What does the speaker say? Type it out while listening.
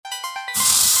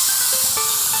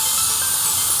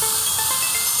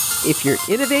If you're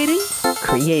innovating,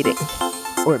 creating,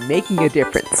 or making a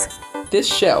difference,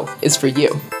 this show is for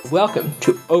you. Welcome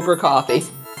to Over Coffee.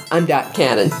 I'm Dot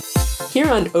Cannon. Here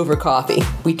on Over Coffee,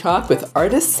 we talk with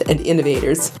artists and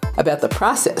innovators about the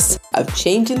process of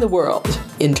changing the world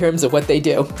in terms of what they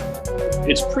do.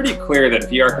 It's pretty clear that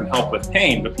VR can help with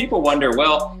pain, but people wonder,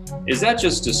 well, is that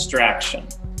just distraction?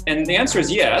 And the answer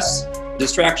is yes.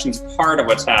 Distraction's part of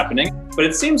what's happening, but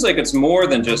it seems like it's more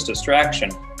than just distraction.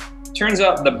 Turns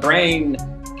out the brain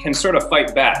can sort of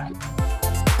fight back.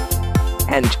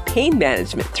 And pain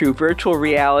management through virtual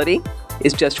reality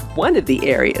is just one of the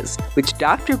areas which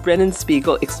Dr. Brennan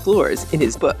Spiegel explores in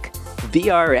his book,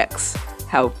 VRX,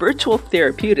 How Virtual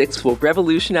Therapeutics Will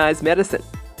Revolutionize Medicine.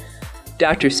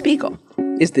 Dr. Spiegel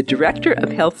is the Director of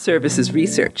Health Services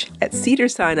Research at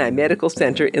Cedars-Sinai Medical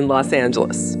Center in Los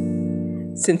Angeles.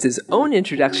 Since his own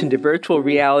introduction to virtual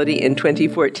reality in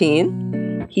 2014,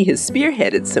 he has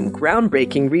spearheaded some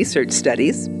groundbreaking research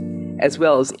studies, as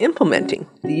well as implementing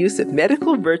the use of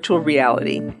medical virtual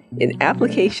reality in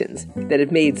applications that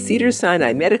have made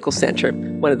Cedars-Sinai Medical Center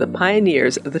one of the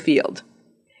pioneers of the field.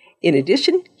 In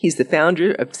addition, he's the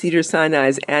founder of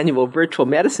Cedars-Sinai's annual Virtual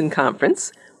Medicine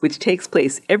Conference, which takes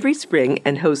place every spring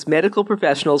and hosts medical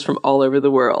professionals from all over the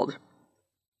world.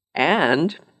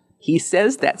 And he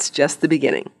says that's just the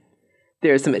beginning.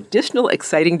 There are some additional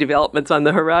exciting developments on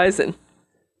the horizon.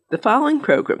 The following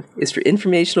program is for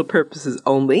informational purposes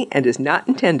only and is not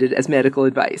intended as medical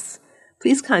advice.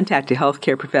 Please contact a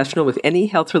healthcare professional with any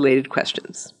health-related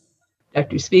questions.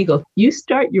 Dr. Spiegel, you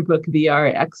start your book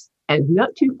VRX, and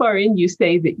not too far in, you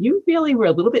say that you really were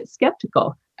a little bit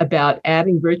skeptical about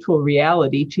adding virtual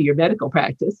reality to your medical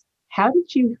practice. How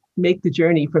did you make the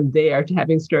journey from there to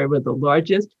having started one of the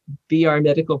largest VR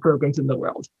medical programs in the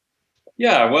world?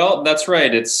 Yeah, well, that's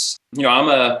right. I'm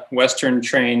a Western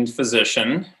trained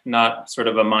physician, not sort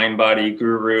of a mind-body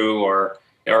guru or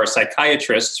a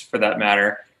psychiatrist for that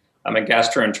matter. I'm a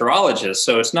gastroenterologist.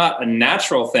 So it's not a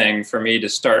natural thing for me to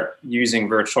start using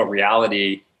virtual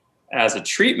reality as a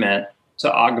treatment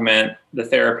to augment the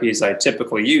therapies I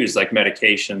typically use, like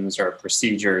medications or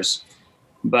procedures.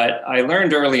 But I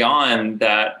learned early on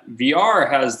that VR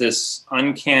has this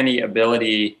uncanny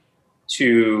ability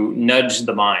to nudge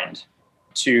the mind,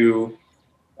 to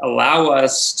allow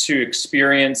us to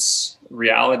experience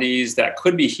realities that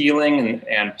could be healing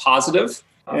and positive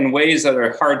in ways that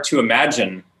are hard to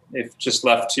imagine if just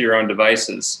left to your own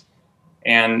devices.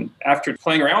 And after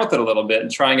playing around with it a little bit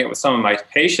and trying it with some of my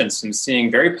patients and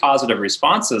seeing very positive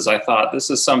responses, I thought this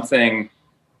is something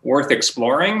worth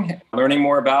exploring, learning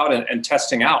more about, and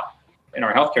testing out in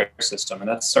our healthcare system. And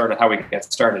that's sort of how we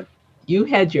get started. You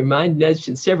had your mind nudged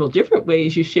in several different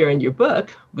ways you share in your book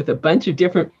with a bunch of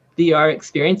different VR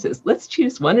experiences. Let's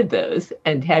choose one of those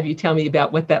and have you tell me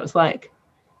about what that was like.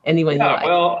 Anyone you like.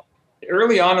 Well,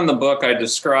 early on in the book, I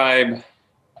describe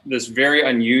this very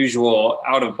unusual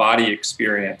out-of-body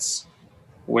experience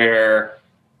where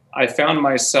I found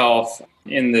myself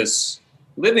in this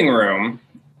living room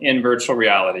in virtual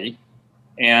reality,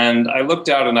 and I looked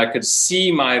out and I could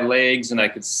see my legs and I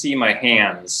could see my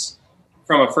hands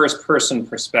from a first-person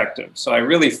perspective. So I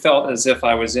really felt as if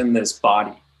I was in this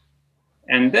body.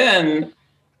 And then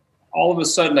all of a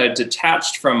sudden I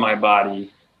detached from my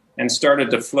body and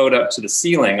started to float up to the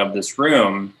ceiling of this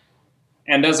room.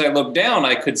 And as I looked down,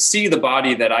 I could see the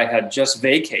body that I had just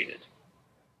vacated.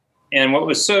 And what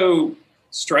was so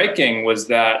striking was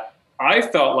that I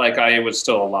felt like I was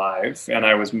still alive and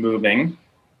I was moving.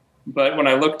 But when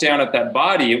I looked down at that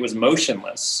body, it was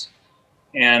motionless.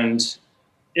 And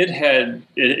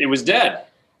it was dead.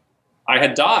 I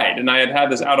had died and I had had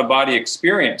this out-of-body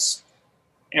experience.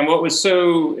 And what was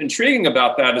so intriguing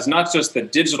about that is not just the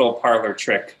digital parlor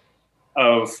trick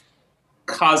of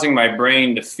causing my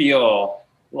brain to feel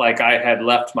like I had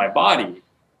left my body,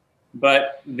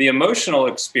 but the emotional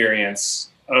experience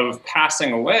of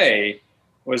passing away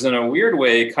was in a weird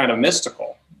way kind of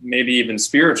mystical, maybe even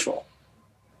spiritual.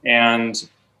 And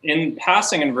in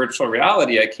passing in virtual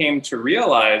reality, I came to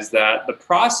realize that the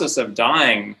process of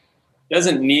dying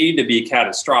doesn't need to be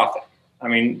catastrophic. I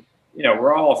mean,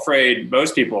 we're all afraid,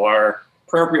 most people are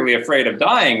appropriately afraid of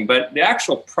dying, but the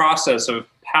actual process of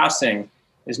passing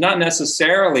is not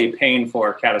necessarily painful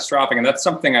or catastrophic. And that's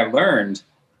something I learned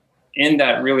in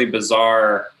that really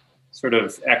bizarre sort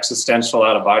of existential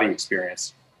out-of-body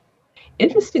experience.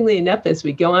 Interestingly enough, as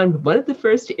we go on, one of the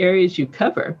first areas you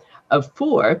cover of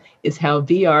 4 is how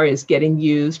VR is getting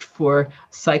used for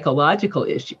psychological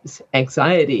issues,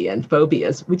 anxiety and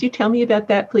phobias. Would you tell me about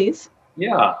that, please?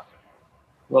 Yeah.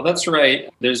 Well, that's right.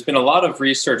 There's been a lot of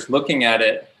research looking at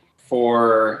it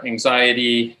for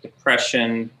anxiety,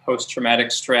 depression,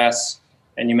 post-traumatic stress.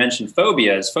 And you mentioned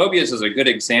phobias. Phobias is a good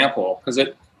example because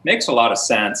it makes a lot of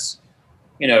sense.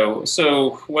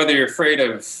 So whether you're afraid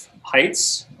of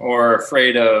heights or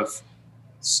afraid of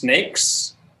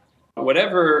snakes,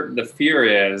 whatever the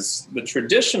fear is, the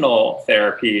traditional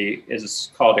therapy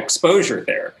is called exposure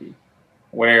therapy,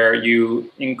 where you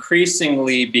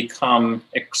increasingly become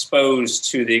exposed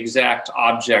to the exact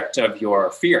object of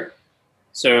your fear.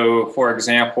 So, for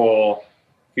example,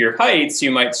 fear of heights,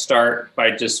 you might start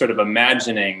by just sort of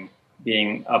imagining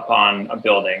being up on a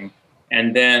building,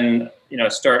 and then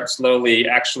start slowly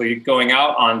actually going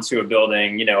out onto a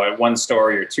building, at 1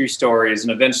 story or 2 stories,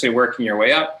 and eventually working your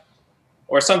way up.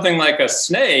 Or something like a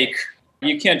snake,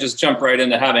 you can't just jump right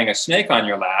into having a snake on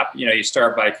your lap. You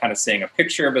start by kind of seeing a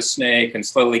picture of a snake and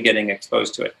slowly getting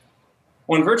exposed to it.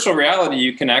 Well, in virtual reality,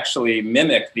 you can actually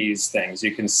mimic these things.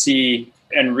 You can see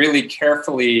and really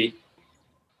carefully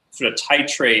sort of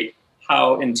titrate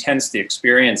how intense the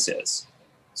experience is.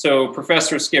 So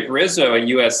Professor Skip Rizzo at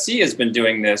USC has been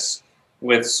doing this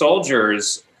with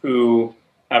soldiers who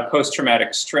have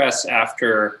post-traumatic stress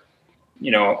after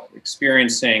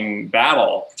experiencing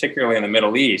battle, particularly in the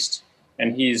Middle East.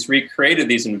 And he's recreated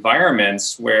these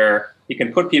environments where he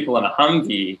can put people in a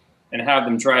Humvee and have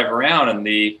them drive around, and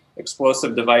the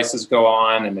explosive devices go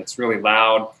on and it's really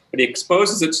loud, but he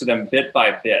exposes it to them bit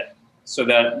by bit so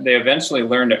that they eventually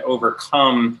learn to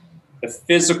overcome the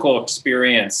physical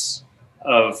experience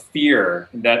of fear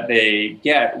that they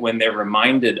get when they're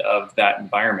reminded of that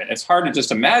environment. It's hard to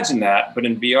just imagine that, but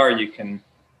in VR, you can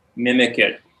mimic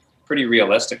it pretty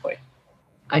realistically.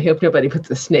 I hope nobody puts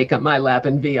a snake on my lap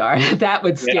in VR. That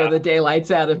would scare the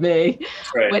daylights out of me.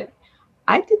 Right. What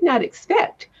I did not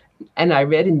expect, and I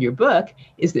read in your book,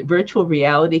 is that virtual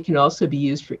reality can also be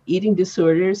used for eating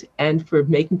disorders and for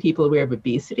making people aware of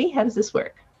obesity. How does this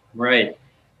work? Right.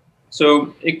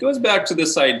 So it goes back to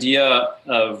this idea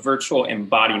of virtual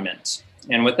embodiment.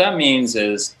 And what that means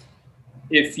is,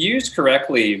 if used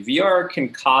correctly, VR can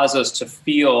cause us to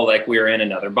feel like we're in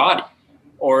another body.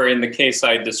 Or in the case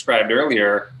I described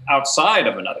earlier, outside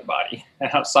of another body,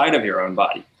 outside of your own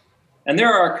body. And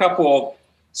there are a couple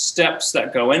steps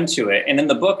that go into it. And in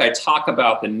the book, I talk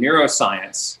about the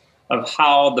neuroscience of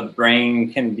how the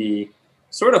brain can be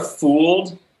sort of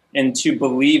fooled into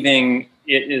believing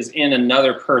it is in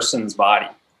another person's body.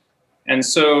 And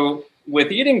so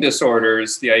with eating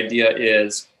disorders, the idea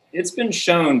is it's been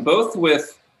shown both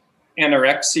with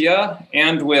anorexia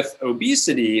and with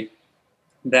obesity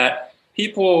that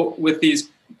people with these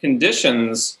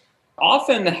conditions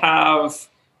often have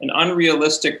an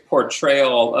unrealistic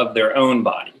portrayal of their own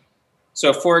body.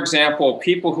 So, for example,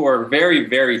 people who are very,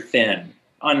 very thin,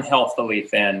 unhealthily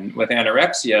thin with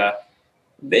anorexia,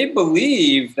 they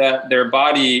believe that their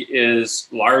body is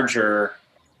larger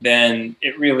than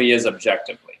it really is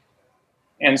objectively.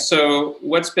 And so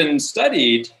what's been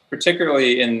studied,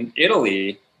 particularly in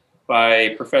Italy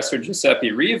by Professor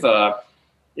Giuseppe Riva,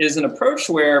 is an approach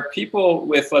where people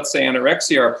with, let's say,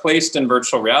 anorexia are placed in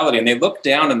virtual reality and they look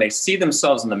down and they see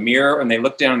themselves in the mirror and they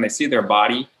look down and they see their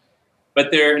body,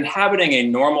 but they're inhabiting a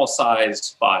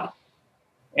normal-sized body.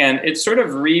 And it sort of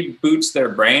reboots their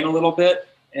brain a little bit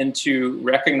into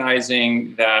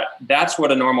recognizing that that's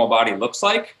what a normal body looks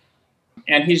like.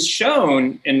 And he's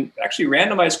shown in actually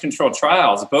randomized controlled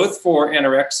trials, both for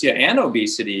anorexia and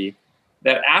obesity,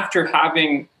 that after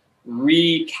having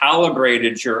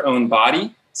recalibrated your own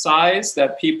body size,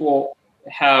 that people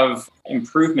have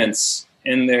improvements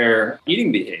in their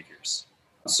eating behaviors.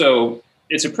 So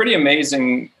it's a pretty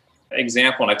amazing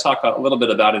example, and I talk a little bit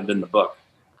about it in the book.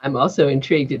 I'm also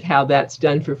intrigued at how that's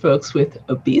done for folks with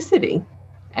obesity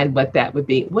and what that would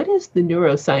be. What is the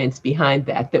neuroscience behind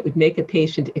that would make a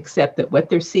patient accept that what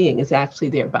they're seeing is actually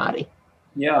their body?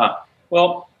 Yeah,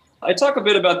 well, I talk a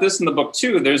bit about this in the book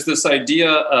too. There's this idea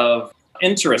of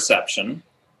interoception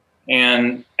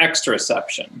and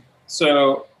exteroception.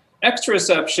 So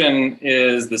exteroception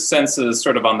is the senses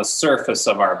sort of on the surface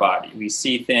of our body. We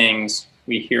see things,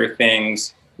 we hear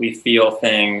things, we feel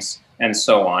things, and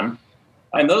so on.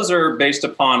 And those are based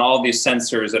upon all these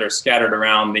sensors that are scattered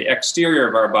around the exterior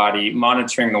of our body,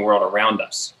 monitoring the world around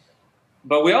us.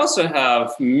 But we also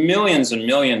have millions and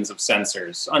millions of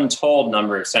sensors, untold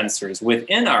number of sensors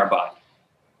within our body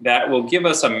that will give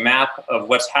us a map of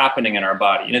what's happening in our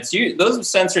body. And those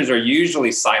sensors are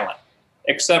usually silent,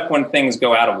 except when things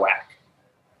go out of whack.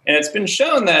 And it's been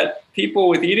shown that people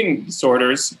with eating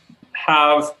disorders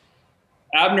have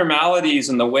abnormalities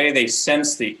in the way they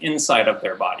sense the inside of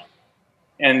their body.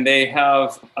 And they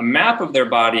have a map of their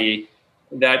body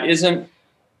that isn't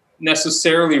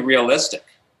necessarily realistic.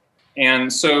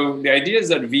 And so the idea is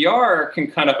that VR can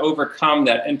kind of overcome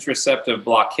that interoceptive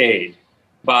blockade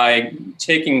by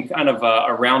taking kind of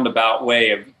a roundabout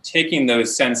way of taking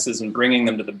those senses and bringing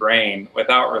them to the brain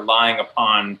without relying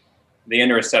upon the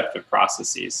interoceptive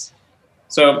processes.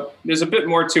 So there's a bit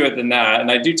more to it than that,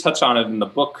 and I do touch on it in the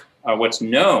book, what's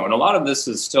known. A lot of this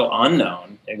is still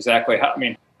unknown, exactly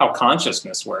how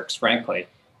consciousness works, frankly.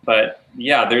 But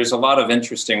yeah, there's a lot of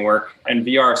interesting work, and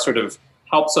VR sort of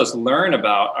helps us learn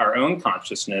about our own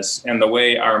consciousness and the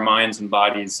way our minds and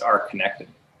bodies are connected.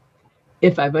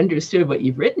 If I've understood what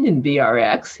you've written in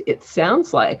VRX, it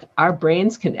sounds like our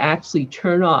brains can actually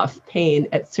turn off pain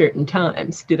at certain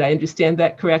times. Did I understand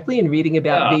that correctly in reading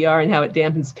about VR and how it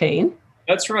dampens pain?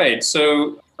 That's right.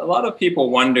 So a lot of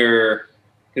people wonder,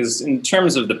 because in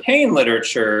terms of the pain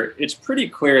literature, it's pretty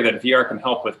clear that VR can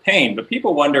help with pain. But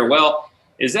people wonder, well,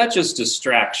 is that just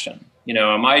distraction?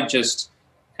 Am I just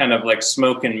kind of like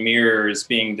smoke and mirrors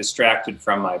being distracted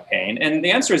from my pain? And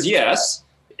the answer is yes.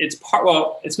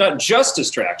 It's not just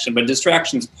distraction, but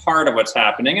distraction's part of what's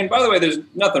happening. And by the way, there's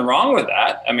nothing wrong with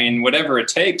that. Whatever it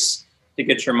takes to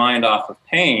get your mind off of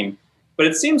pain. But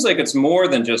it seems like it's more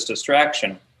than just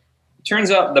distraction. It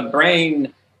turns out the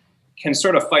brain can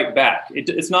sort of fight back.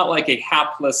 It's not like a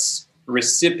hapless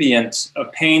recipient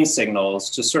of pain signals,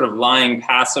 just sort of lying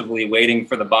passively waiting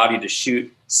for the body to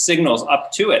shoot signals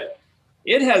up to it.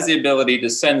 It has the ability to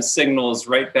send signals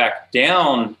right back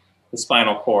down the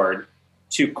spinal cord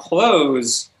to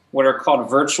close what are called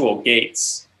virtual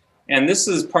gates. And this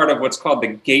is part of what's called the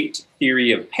gate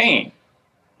theory of pain.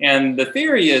 And the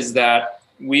theory is that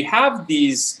we have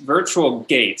these virtual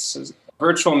gates,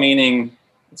 virtual meaning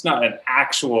it's not an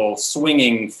actual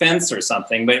swinging fence or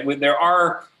something, but there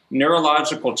are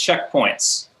neurological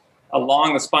checkpoints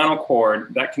along the spinal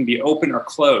cord that can be open or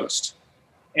closed.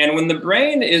 And when the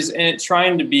brain is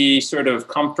trying to be sort of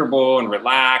comfortable and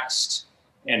relaxed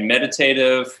and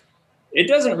meditative, it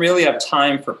doesn't really have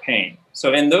time for pain.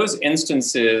 So in those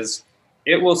instances,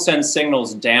 it will send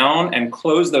signals down and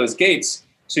close those gates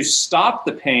to stop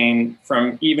the pain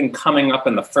from even coming up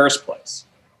in the first place.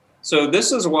 So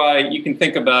this is why you can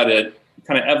think about it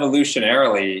kind of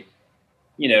evolutionarily.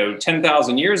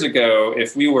 10,000 years ago,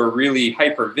 if we were really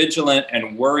hypervigilant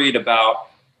and worried about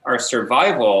our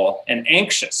survival and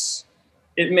anxious,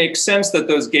 it makes sense that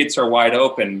those gates are wide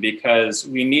open because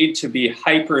we need to be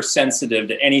hypersensitive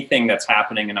to anything that's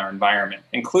happening in our environment,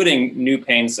 including new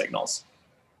pain signals.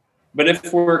 But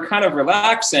if we're kind of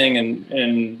relaxing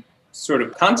and sort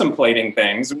of contemplating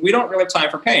things, we don't really have time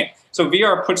for pain. So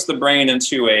VR puts the brain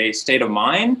into a state of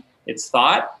mind, it's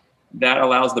thought, that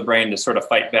allows the brain to sort of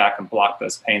fight back and block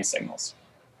those pain signals.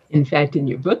 In fact, in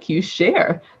your book, you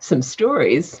share some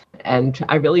stories, and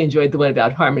I really enjoyed the one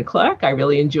about Harmon Clark. I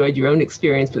really enjoyed your own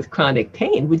experience with chronic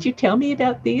pain. Would you tell me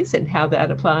about these and how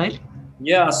that applied?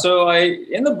 Yeah, so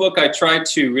in the book, I tried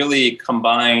to really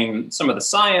combine some of the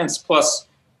science plus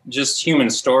just human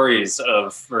stories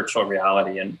of virtual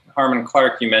reality. And Harmon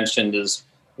Clark, you mentioned, is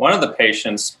one of the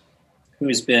patients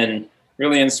who's been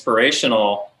really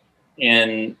inspirational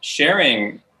in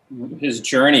sharing his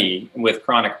journey with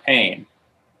chronic pain.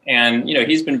 And,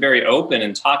 he's been very open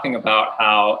in talking about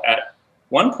how at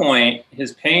one point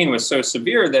his pain was so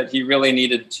severe that he really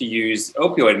needed to use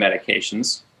opioid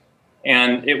medications.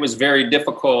 And it was very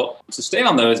difficult to stay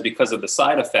on those because of the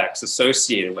side effects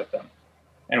associated with them.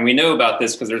 And we know about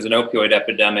this because there's an opioid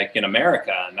epidemic in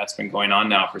America, and that's been going on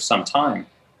now for some time.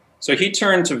 So he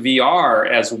turned to VR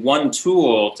as one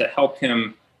tool to help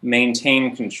him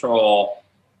maintain control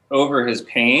over his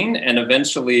pain and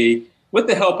eventually, with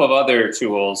the help of other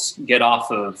tools, get off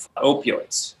of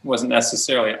opioids. It wasn't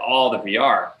necessarily all the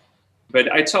VR. But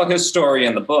I tell his story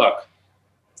in the book,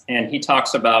 and he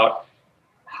talks about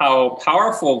how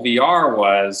powerful VR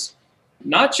was,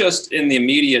 not just in the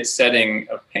immediate setting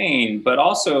of pain, but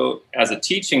also as a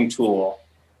teaching tool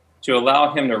to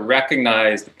allow him to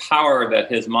recognize the power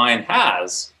that his mind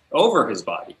has over his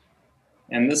body.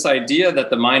 And this idea that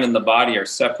the mind and the body are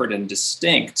separate and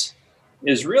distinct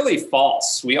is really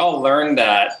false. We all learned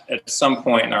that at some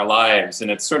point in our lives.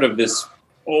 And it's sort of this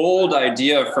old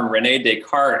idea from René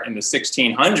Descartes in the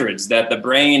 1600s that the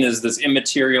brain is this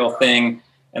immaterial thing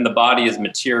and the body is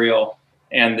material,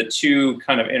 and the two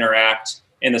kind of interact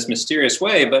in this mysterious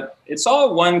way, but it's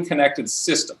all one connected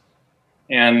system.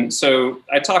 And so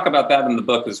I talk about that in the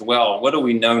book as well. What do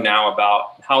we know now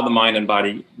about how the mind and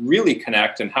body really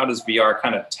connect, and how does VR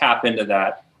kind of tap into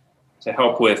that to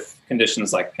help with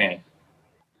conditions like pain?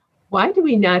 Why do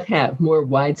we not have more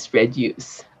widespread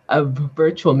use of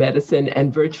virtual medicine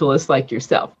and virtualists like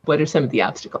yourself? What are some of the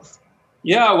obstacles?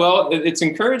 Yeah, well, it's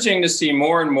encouraging to see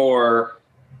more and more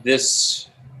this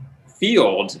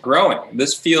field growing.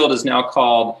 This field is now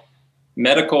called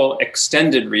medical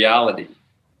extended reality,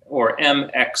 or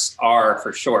MXR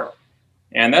for short.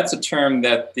 And that's a term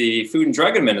that the Food and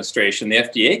Drug Administration, the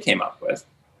FDA, came up with.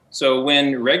 So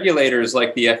when regulators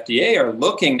like the FDA are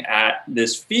looking at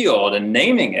this field and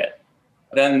naming it,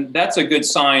 then that's a good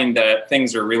sign that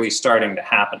things are really starting to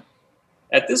happen.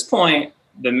 At this point,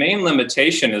 the main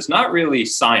limitation is not really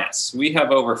science. We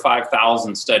have over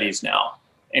 5,000 studies now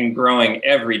and growing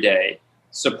every day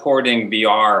supporting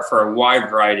VR for a wide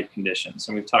variety of conditions.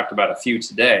 And we've talked about a few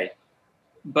today.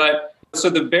 But so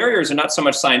the barriers are not so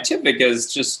much scientific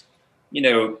as just,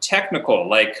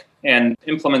 technical, and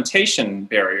implementation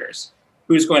barriers.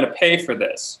 Who's going to pay for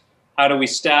this? How do we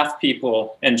staff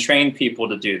people and train people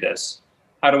to do this?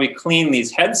 How do we clean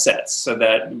these headsets so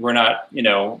that we're not,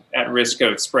 at risk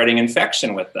of spreading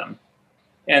infection with them?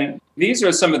 And these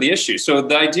are some of the issues. So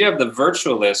the idea of the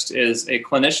virtualist is a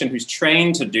clinician who's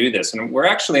trained to do this. And we're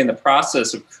actually in the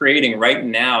process of creating right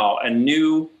now a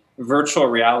new virtual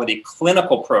reality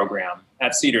clinical program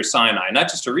at Cedars-Sinai, not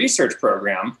just a research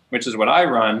program, which is what I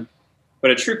run, but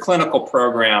a true clinical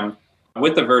program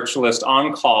with the virtualist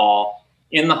on call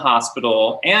in the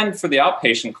hospital and for the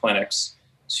outpatient clinics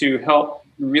to help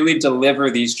really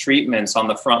deliver these treatments on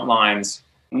the front lines,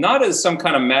 not as some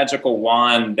kind of magical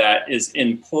wand that is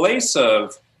in place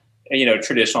of,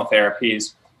 traditional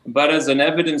therapies, but as an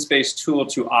evidence-based tool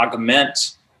to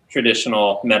augment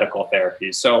traditional medical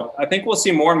therapies. So I think we'll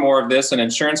see more and more of this, and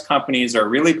insurance companies are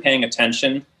really paying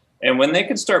attention. And when they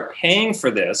can start paying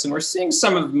for this, and we're seeing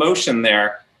some of motion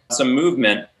there, some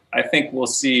movement, I think we'll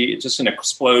see just an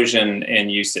explosion in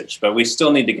usage, but we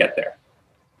still need to get there.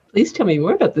 Please tell me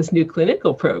more about this new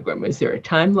clinical program. Is there a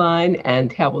timeline,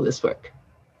 and how will this work?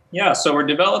 Yeah, so we're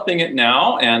developing it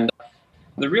now, and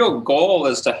the real goal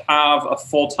is to have a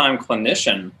full-time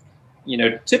clinician.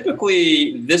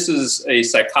 Typically this is a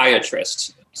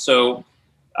psychiatrist. So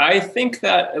I think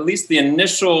that at least the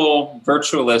initial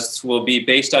virtualists will be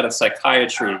based out of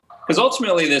psychiatry, because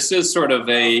ultimately this is sort of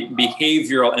a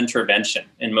behavioral intervention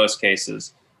in most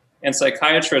cases. And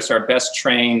psychiatrists are best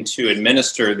trained to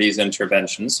administer these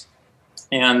interventions.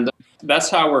 And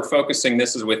that's how we're focusing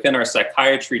this, is within our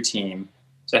psychiatry team,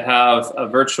 to have a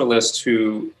virtualist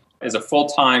who is a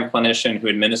full-time clinician who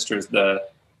administers the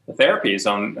therapies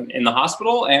in the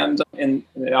hospital and in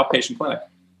the outpatient clinic.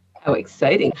 How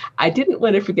exciting. I didn't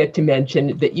want to forget to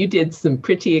mention that you did some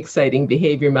pretty exciting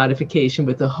behavior modification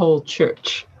with the whole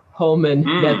church, Holman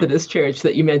Methodist Church,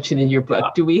 that you mentioned in your book.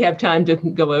 Yeah. Do we have time to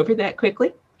go over that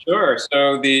quickly? Sure.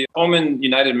 So the Holman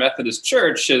United Methodist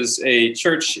Church is a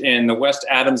church in the West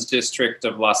Adams district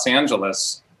of Los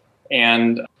Angeles.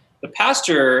 And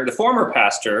the former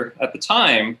pastor at the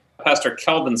time, Pastor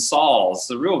Kelvin Sauls,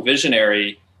 the real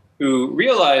visionary who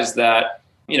realized that,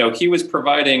 he was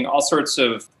providing all sorts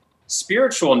of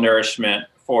spiritual nourishment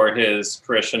for his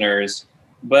parishioners,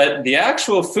 but the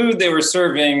actual food they were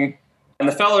serving in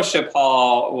the fellowship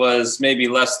hall was maybe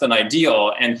less than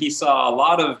ideal. And he saw a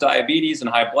lot of diabetes and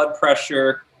high blood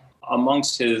pressure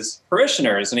amongst his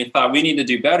parishioners. And he thought, we need to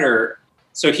do better.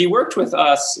 So he worked with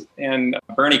us and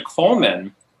Bernie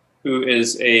Coleman, who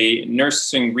is a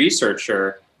nursing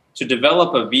researcher, to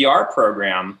develop a VR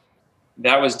program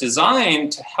that was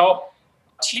designed to help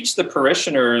teach the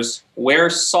parishioners where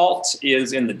salt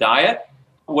is in the diet,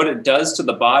 what it does to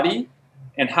the body,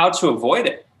 and how to avoid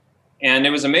it. And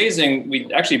it was amazing.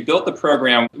 We actually built the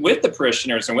program with the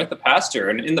parishioners and with the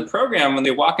pastor. And in the program, when they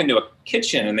walk into a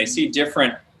kitchen and they see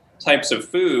different types of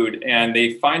food and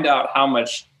they find out how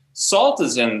much salt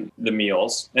is in the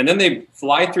meals, and then they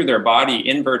fly through their body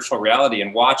in virtual reality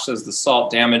and watch as the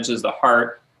salt damages the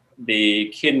heart, the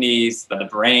kidneys, the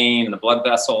brain, and the blood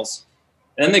vessels.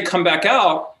 And then they come back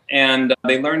out and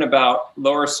they learn about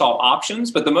lower salt options.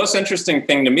 But the most interesting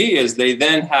thing to me is they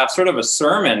then have sort of a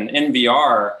sermon in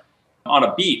VR on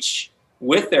a beach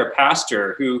with their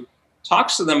pastor, who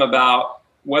talks to them about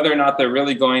whether or not they're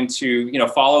really going to,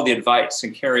 follow the advice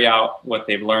and carry out what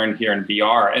they've learned here in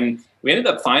VR. And we ended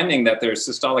up finding that their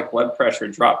systolic blood pressure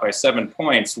dropped by 7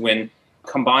 points when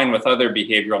combined with other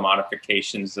behavioral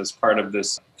modifications as part of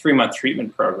this 3-month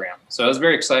treatment program. So it was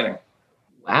very exciting.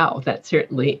 Wow, that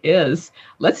certainly is.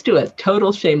 Let's do a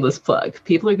total shameless plug.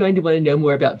 People are going to want to know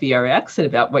more about VRX and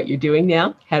about what you're doing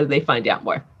now. How do they find out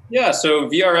more? Yeah, so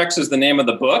VRX is the name of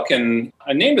the book, and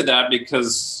I named it that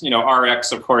because,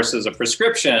 RX, of course, is a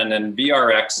prescription, and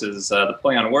VRX is the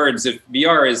play on words. If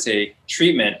VR is a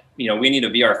treatment, we need a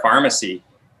VR pharmacy.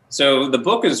 So the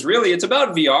book is really, it's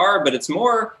about VR, but it's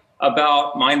more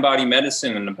about mind-body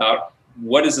medicine and about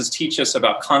what does this teach us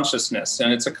about consciousness.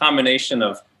 And it's a combination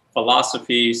of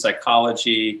philosophy,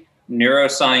 psychology,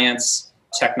 neuroscience,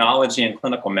 technology, and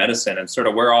clinical medicine, and sort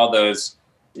of where all those,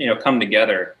 come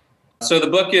together. So the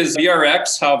book is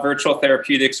VRX, How Virtual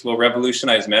Therapeutics Will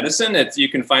Revolutionize Medicine. You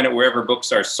can find it wherever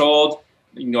books are sold.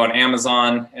 You can go on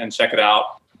Amazon and check it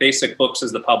out. Basic Books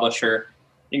is the publisher.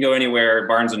 You can go anywhere,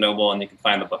 Barnes & Noble, and you can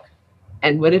find the book.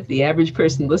 And what if the average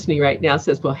person listening right now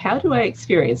says, well, how do I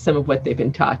experience some of what they've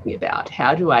been talking about?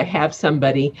 How do I have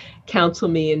somebody counsel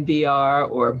me in VR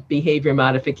or behavior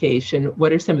modification?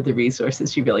 What are some of the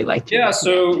resources you really like to recommend?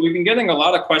 So we've been getting a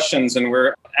lot of questions, and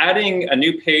we're adding a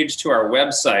new page to our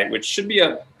website, which should be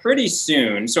up pretty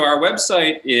soon. So our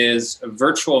website is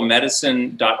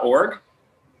virtualmedicine.org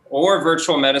or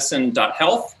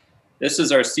virtualmedicine.health. This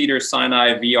is our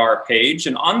Cedars-Sinai VR page.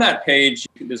 And on that page,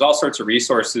 there's all sorts of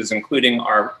resources, including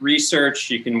our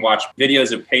research. You can watch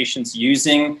videos of patients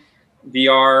using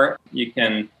VR. You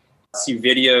can see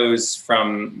videos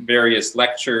from various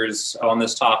lectures on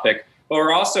this topic. But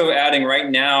we're also adding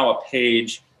right now a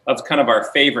page of kind of our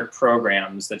favorite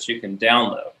programs that you can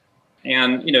download.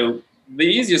 And, the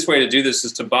easiest way to do this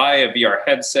is to buy a VR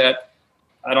headset.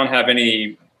 I don't have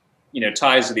any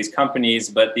ties to these companies,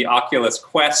 but the Oculus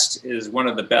Quest is one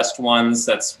of the best ones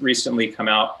that's recently come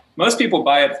out. Most people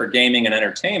buy it for gaming and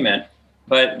entertainment,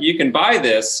 but you can buy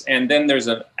this, and then there's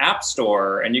an app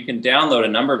store, and you can download a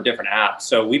number of different apps.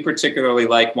 So we particularly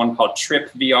like one called Trip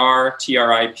VR,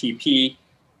 TRIPP.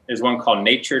 There's one called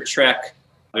Nature Trek.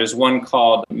 There's one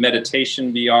called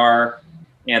Meditation VR.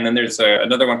 And then there's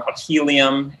another one called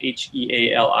Helium,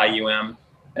 HEALIUM.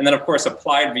 And then, of course,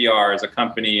 Applied VR is a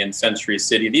company in Century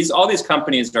City. All these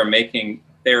companies are making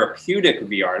therapeutic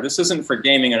VR. This isn't for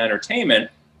gaming and entertainment,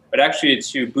 but actually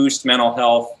to boost mental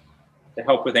health, to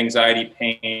help with anxiety,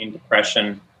 pain,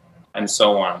 depression, and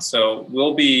so on. So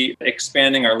we'll be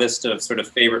expanding our list of sort of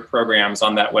favorite programs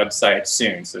on that website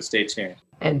soon. So stay tuned.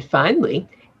 And finally,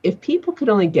 if people could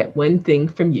only get one thing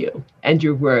from you and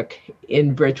your work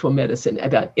in virtual medicine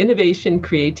about innovation,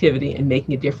 creativity, and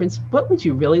making a difference, what would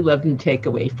you really love them to take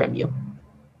away from you?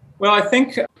 Well, I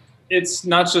think it's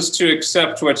not just to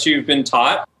accept what you've been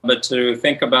taught, but to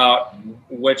think about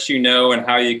what you know and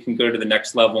how you can go to the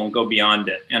next level and go beyond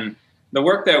it. And the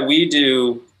work that we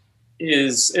do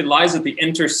it lies at the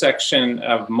intersection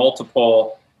of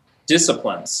multiple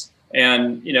disciplines.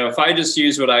 And, if I just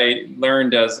use what I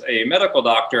learned as a medical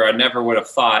doctor, I never would have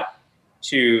thought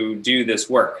to do this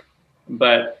work.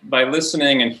 But by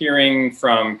listening and hearing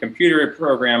from computer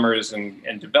programmers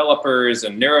and developers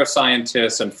and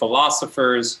neuroscientists and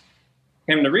philosophers,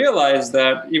 I came to realize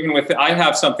that I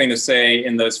have something to say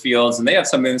in those fields and they have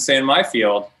something to say in my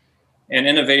field. And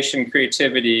innovation,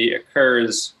 creativity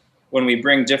occurs when we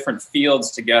bring different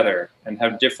fields together and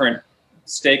have different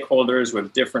stakeholders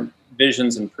with different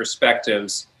visions and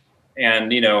perspectives.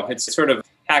 And, it's sort of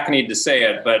hackneyed to say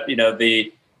it, but,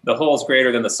 the whole is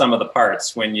greater than the sum of the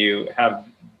parts when you have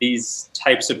these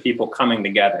types of people coming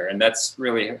together. And that's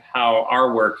really how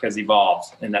our work has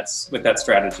evolved. And that's with that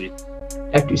strategy.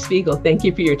 Dr. Spiegel, thank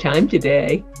you for your time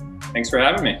today. Thanks for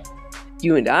having me.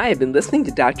 You and I have been listening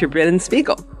to Dr. Brennan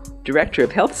Spiegel, Director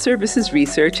of Health Services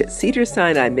Research at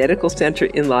Cedars-Sinai Medical Center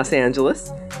in Los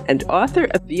Angeles and author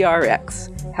of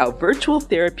VRX, How Virtual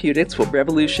Therapeutics Will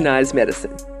Revolutionize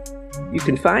Medicine. You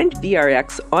can find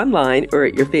VRX online or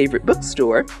at your favorite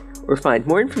bookstore, or find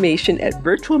more information at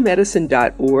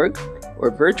virtualmedicine.org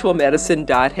or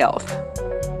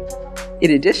virtualmedicine.health.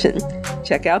 In addition,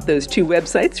 check out those two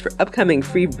websites for upcoming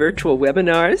free virtual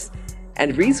webinars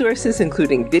and resources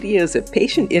including videos of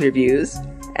patient interviews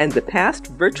and the past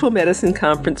Virtual Medicine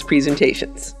Conference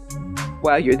presentations.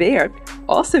 While you're there,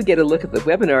 also get a look at the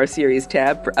webinar series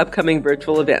tab for upcoming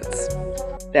virtual events.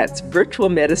 That's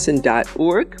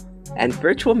virtualmedicine.org and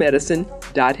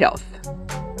virtualmedicine.health.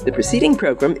 The preceding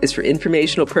program is for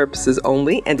informational purposes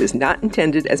only and is not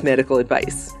intended as medical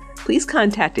advice. Please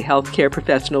contact a healthcare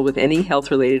professional with any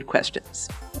health-related questions.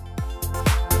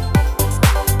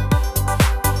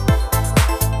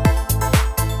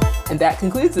 And that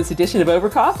concludes this edition of Over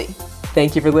Coffee.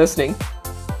 Thank you for listening.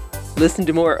 Listen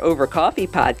to more Over Coffee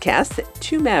podcasts at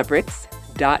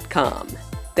twomavericks.com.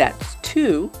 That's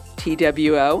two,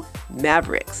 T-W-O,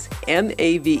 Mavericks,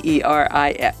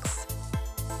 M-A-V-E-R-I-X.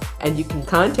 And you can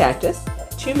contact us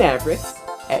at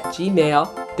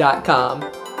twomavericks@gmail.com.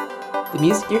 The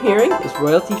music you're hearing is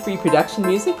royalty-free production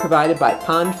music provided by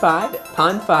Pond5 at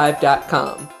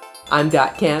pond5.com. I'm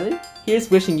Dot Cannon. Here's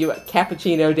wishing you a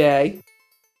cappuccino day.